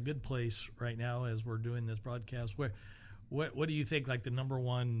 because we're in a good place right now as we're doing this broadcast, what do you think, like, the number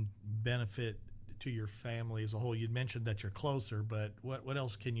one benefit to your family as a whole? You'd mentioned that you're closer, but what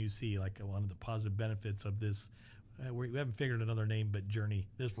else can you see, like one of the positive benefits of this, we haven't figured another name, but journey,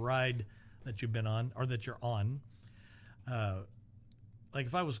 this ride that you've been on, or that you're on? Like,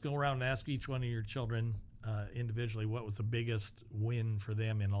 if I was to go around and ask each one of your children individually what was the biggest win for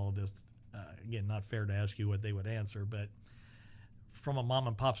them in all of this, again, not fair to ask you what they would answer, but from a mom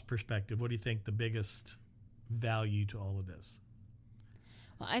and pop's perspective, what do you think the biggest value to all of this?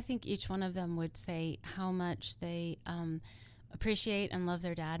 Well, I think each one of them would say how much they appreciate and love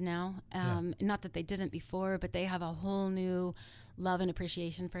their dad now. Not that they didn't before, but they have a whole new love and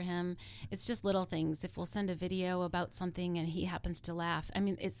appreciation for him. It's just little things. If we'll send a video about something and he happens to laugh, I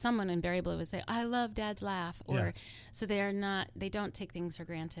mean, it's someone invariably would say, I love Dad's laugh. Or so they don't take things for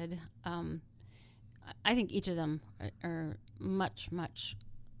granted. I think each of them are much, much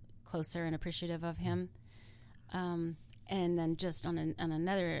closer and appreciative of him. And then just on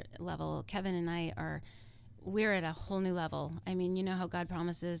another level, Kevin and we're at a whole new level. I mean, you know how God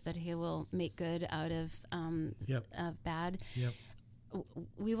promises that he will make good out of bad. Yep.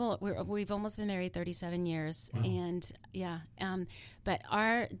 We've almost been married 37 years. Wow. And but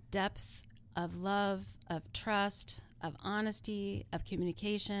our depth of love, of trust, of honesty, of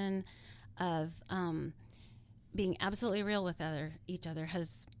communication, of being absolutely real with each other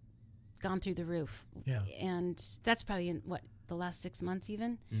has gone through the roof. Yeah. And that's probably in the last 6 months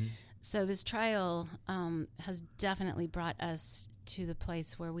even. Mm-hmm. So this trial has definitely brought us to the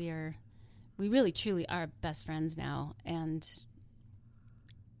place where we really truly are best friends now, and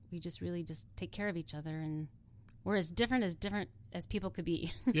we just really just take care of each other, and we're as different as people could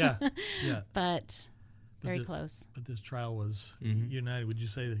be. Yeah. But very close. But this trial was united. Would you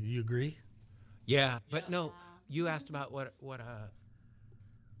say that you agree? Yeah, but no, you asked about what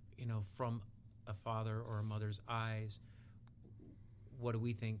from a father or a mother's eyes, what do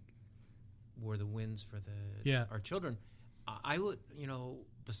we think were the wins for our children? I would,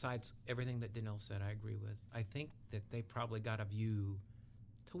 besides everything that Danille said, I agree with. I think that they probably got a view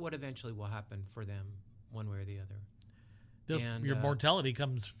to what eventually will happen for them, one way or the other. And your mortality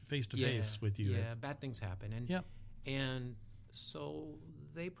comes face to face with you. Yeah, bad things happen, and so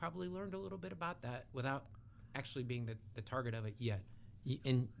they probably learned a little bit about that without actually being the target of it yet.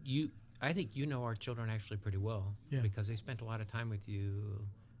 And I think you know our children actually pretty well because they spent a lot of time with you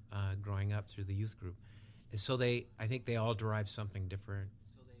growing up through the youth group. And so I think they all derived something different.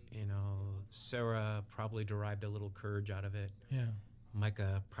 Sarah probably derived a little courage out of it. Yeah.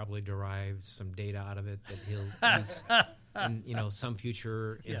 Micah probably derived some data out of it that he'll use in some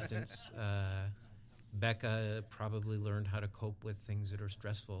future instance. Becca probably learned how to cope with things that are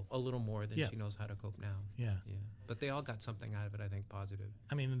stressful a little more than she knows how to cope now. Yeah. But they all got something out of it, I think, positive.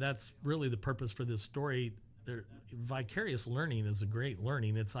 I mean, that's really the purpose for this story. Vicarious learning is a great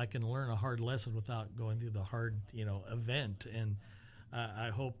learning. I can learn a hard lesson without going through the hard, event. And I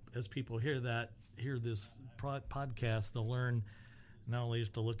hope as people hear this podcast, they'll learn not only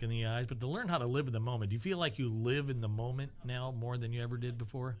just to look in the eyes, but to learn how to live in the moment. Do you feel like you live in the moment now more than you ever did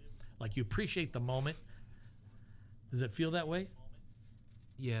before? Like you appreciate the moment? Does it feel that way?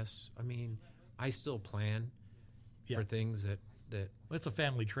 Yes. I mean, I still plan for things that well, it's a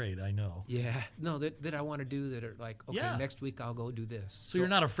family trait, I know. Yeah. No, that I want to do that are like, okay, next week I'll go do this. So you're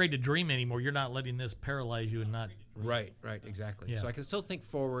not afraid to dream anymore. You're not letting this paralyze you and not... Right, exactly. Yeah. So I can still think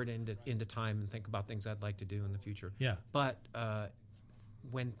forward into time and think about things I'd like to do in the future. Yeah. But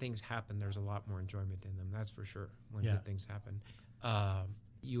when things happen, there's a lot more enjoyment in them, that's for sure, when good things happen.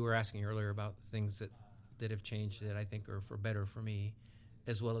 You were asking earlier about things that have changed that I think are for better for me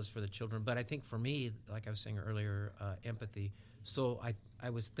as well as for the children. But I think for me, like I was saying earlier, empathy. So I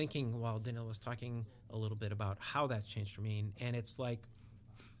was thinking while Danille was talking a little bit about how that's changed for me. And it's like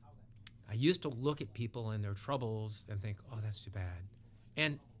I used to look at people and their troubles and think, oh, that's too bad.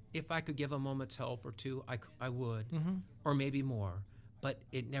 And if I could give a moment's help or two, I would, or maybe more. But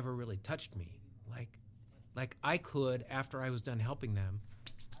it never really touched me. Like I could, after I was done helping them,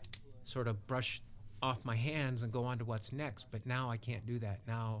 sort of brush off my hands and go on to what's next. But now I can't do that.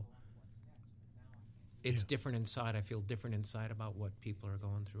 Now it's different inside. I feel different inside about what people are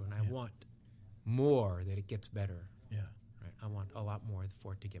going through. And I want more that it gets better. Yeah. Right. I want a lot more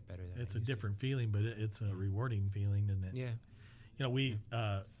for it to get better. It's a different feeling, but it's a rewarding feeling, isn't it? Yeah. You know, we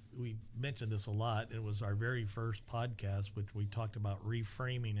mentioned this a lot. It was our very first podcast, which we talked about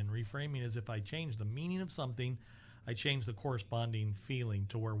reframing. And reframing is if I change the meaning of something, I change the corresponding feeling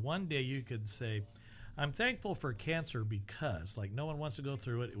to where one day you could say, I'm thankful for cancer because, like, no one wants to go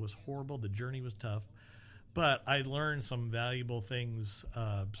through it. It was horrible. The journey was tough. But I learned some valuable things.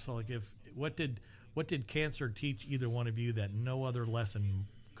 So, like, what did cancer teach either one of you that no other lesson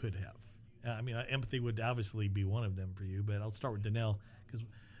could have? I mean, empathy would obviously be one of them for you, but I'll start with Danille, because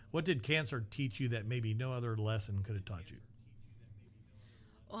what did cancer teach you that maybe no other lesson could have taught you?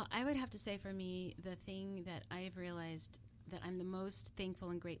 Well, I would have to say for me, the thing that I've realized that I'm the most thankful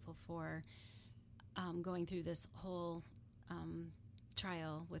and grateful for going through this whole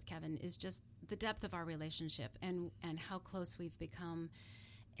trial with Kevin is just the depth of our relationship and how close we've become,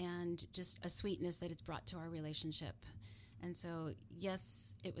 and just a sweetness that it's brought to our relationship. And so,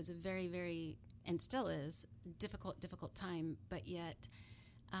 yes, it was a very, very, and still is, difficult time, but yet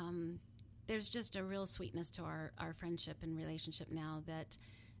there's just a real sweetness to our friendship and relationship now that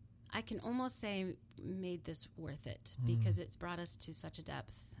I can almost say made this worth it because it's brought us to such a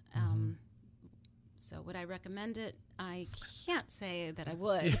depth. So would I recommend it? I can't say that I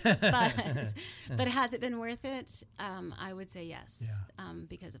would, but has it been worth it? I would say yes,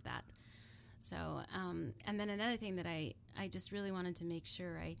 because of that. So, and then another thing that I just really wanted to make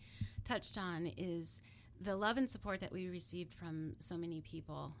sure I touched on is the love and support that we received from so many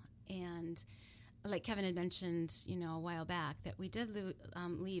people. And like Kevin had mentioned, a while back, that we did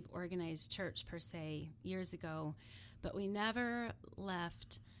leave organized church per se years ago, but we never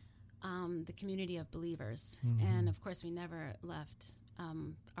left the community of believers. And of course, we never left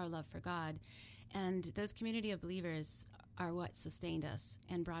our love for God. And those community of believers are what sustained us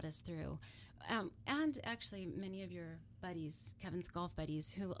and brought us through. And actually, many of your buddies, Kevin's golf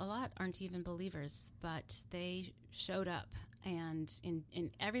buddies, who a lot aren't even believers, but they showed up, and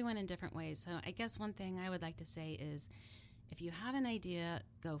in everyone in different ways. So I guess one thing I would like to say is, if you have an idea,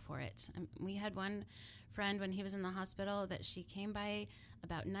 go for it. We had one friend when he was in the hospital that she came by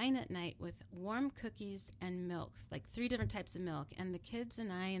about 9 at night with warm cookies and milk, like 3 different types of milk. And the kids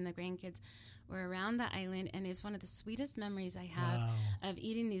and I and the grandkids were around the island, and it was one of the sweetest memories I have of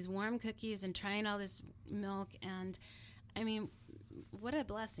eating these warm cookies and trying all this milk. And I mean, what a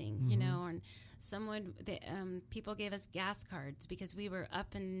blessing, and people gave us gas cards because we were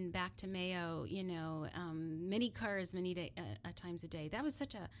up and back to Mayo, many cars, times a day. That was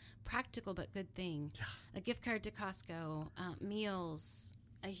such a practical but good thing. Yeah. A gift card to Costco, meals,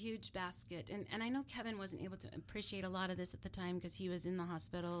 a huge basket. And I know Kevin wasn't able to appreciate a lot of this at the time because he was in the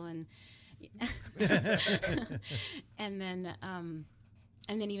hospital and and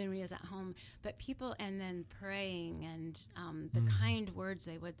then even when he was at home, but people, and then praying and the kind words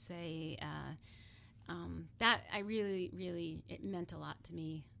they would say, that I really, it meant a lot to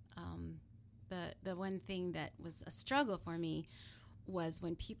me. The one thing that was a struggle for me was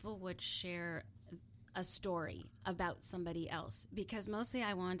when people would share a story about somebody else, because mostly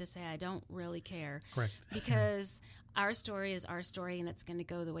I wanted to say I don't really care. Correct. Because our story is our story, and it's going to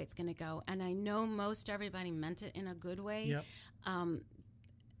go the way it's going to go. And I know most everybody meant it in a good way. Yep.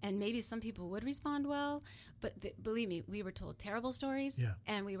 And maybe some people would respond well, but believe me, we were told terrible stories,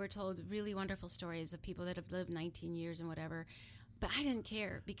 and we were told really wonderful stories of people that have lived 19 years and whatever. But I didn't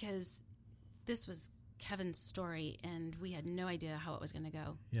care because this was Kevin's story, and we had no idea how it was going to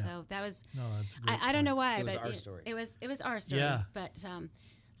go. Yeah. So that was, I don't know why, it was but our story. It was our story. Yeah. But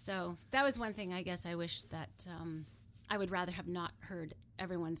so that was one thing I guess I wish that I would rather have not heard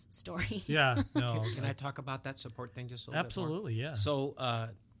everyone's story. Yeah. No. Can I talk about that support thing just a little Absolutely, bit more? yeah. So,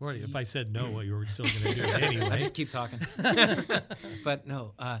 if I said no, you were still going to do it anyway. I just keep talking. But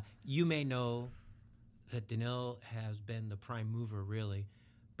no, you may know that Danille has been the prime mover, really,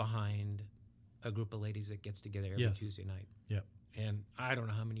 behind a group of ladies that gets together every Tuesday night. Yep. And I don't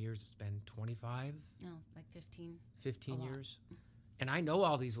know how many years it's been, 25? No, like 15. 15 years. And I know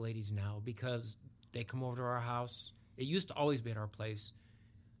all these ladies now because they come over to our house. It used to always be at our place.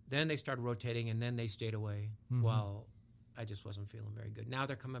 Then they started rotating, and then they stayed away while I just wasn't feeling very good. Now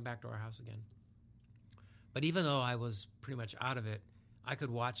they're coming back to our house again. But even though I was pretty much out of it, I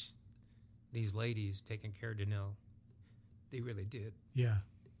could watch these ladies taking care of Danille. They really did. Yeah.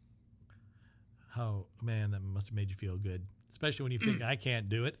 Oh man, that must have made you feel good, especially when you think I can't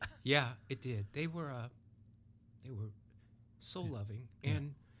do it. Yeah, it did. They were so loving,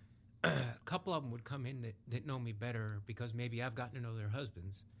 and a couple of them would come in that know me better because maybe I've gotten to know their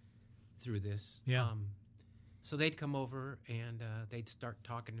husbands through this. Yeah. So they'd come over and they'd start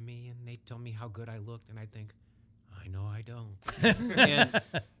talking to me, and they'd tell me how good I looked, and I'd think, I know I don't. And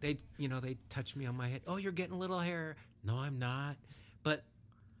they'd touch me on my head. Oh, you're getting a little hair. No, I'm not. But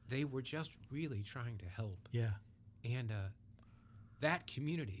they were just really trying to help. Yeah. And that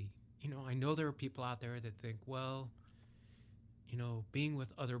community, I know there are people out there that think, well, being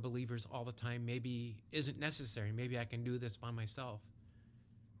with other believers all the time maybe isn't necessary. Maybe I can do this by myself.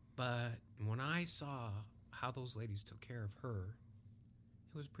 But when I saw how those ladies took care of her,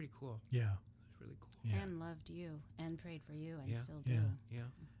 it was pretty cool. Yeah. It was really cool. Yeah. And loved you and prayed for you and Yeah. still do. Yeah. Yeah.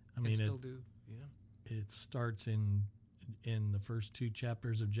 I mean, and still do. Yeah. it starts in the first 2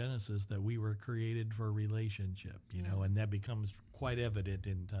 chapters of Genesis that we were created for a relationship, you know, and that becomes quite evident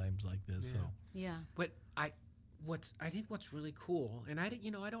in times like this. Yeah. So Yeah. But I think what's really cool, and I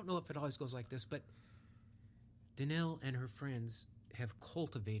don't know if it always goes like this, but Danille and her friends have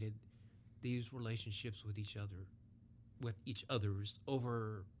cultivated these relationships with each others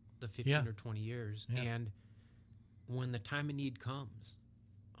over the 15 or 20 years. Yeah. And when the time of need comes,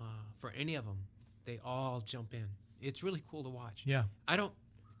 for any of them, they all jump in. It's really cool to watch. yeah, I don't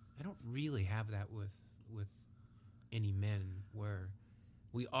really have that with any men where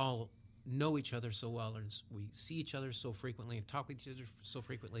we all know each other so well and we see each other so frequently and talk with each other so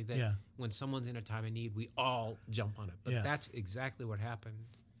frequently that when someone's in a time of need, we all jump on it. But that's exactly what happened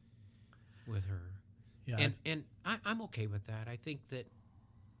with her. yeah, And I'm okay with that. I think that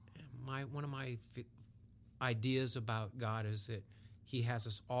one of my ideas about God is that He has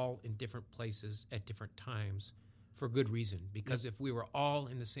us all in different places at different times for good reason. Because if we were all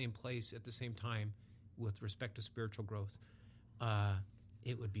in the same place at the same time with respect to spiritual growth,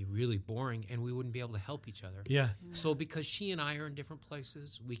 it would be really boring and we wouldn't be able to help each other. yeah. So because she and I are in different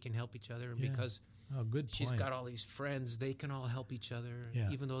places, we can help each other. And because Oh, good point. she's got all these friends, they can all help each other,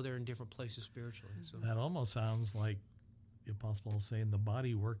 even though they're in different places spiritually. So That almost sounds like the Apostle Paul saying the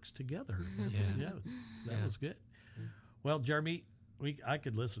body works together. That was good. Well, Jeremy, I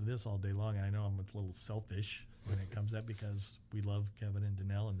could listen to this all day long, and I know I'm a little selfish when it comes to that because we love Kevin and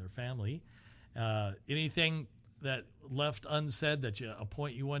Danelle and their family. Anything that left unsaid a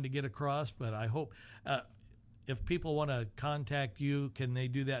point you wanted to get across? But I hope if people want to contact you, can they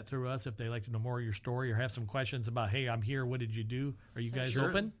do that through us if they like to know more of your story or have some questions about, hey, I'm here, what did you do? Are you guys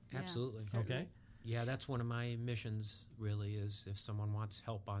open? Absolutely. Okay. Yeah, that's one of my missions, really, is if someone wants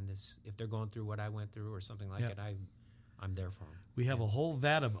help on this, if they're going through what I went through or something like it, I'm there for them. We have a whole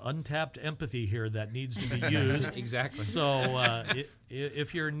vat of untapped empathy here that needs to be used. Exactly. So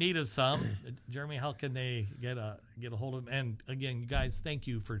if you're in need of some, Jeremy, how can they get a hold of them? And again, guys, thank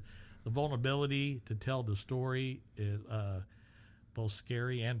you for the vulnerability to tell the story. Both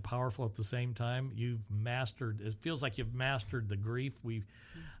scary and powerful at the same time. It feels like you've mastered the grief.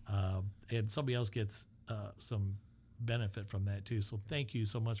 And somebody else gets some benefit from that too. So thank you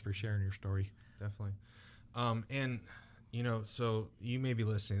so much for sharing your story. Definitely. And so you may be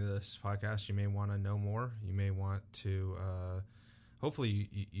listening to this podcast. You may want to know more. You may want to, hopefully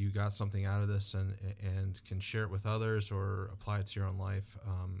you got something out of this and can share it with others or apply it to your own life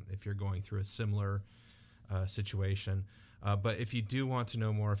if you're going through a similar situation. But if you do want to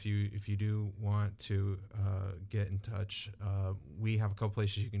know more, if you do want to get in touch, we have a couple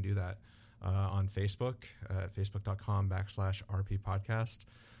places you can do that on Facebook, facebook.com/RP Podcast.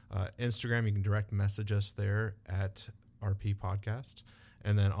 Instagram, you can direct message us there at RP Podcast,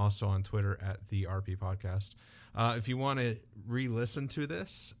 and then also on Twitter at the RP Podcast. If you want to re-listen to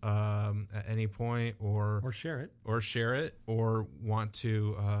this at any point or share it, or want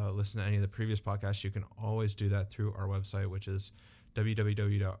to listen to any of the previous podcasts, you can always do that through our website, which is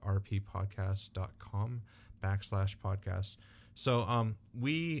www.rppodcast.com/podcast. So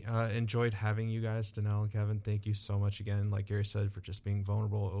we enjoyed having you guys, Danelle and Kevin. Thank you so much again, like Gary said, for just being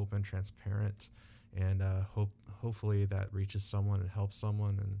vulnerable, open, transparent, and hopefully that reaches someone and helps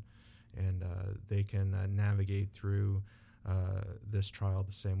someone, and they can navigate through this trial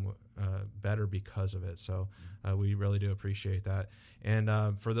the same better because of it. So we really do appreciate that. And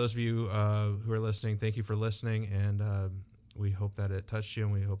for those of you who are listening, thank you for listening, and we hope that it touched you,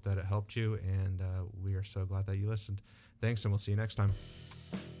 and we hope that it helped you, and we are so glad that you listened. Thanks, and we'll see you next time.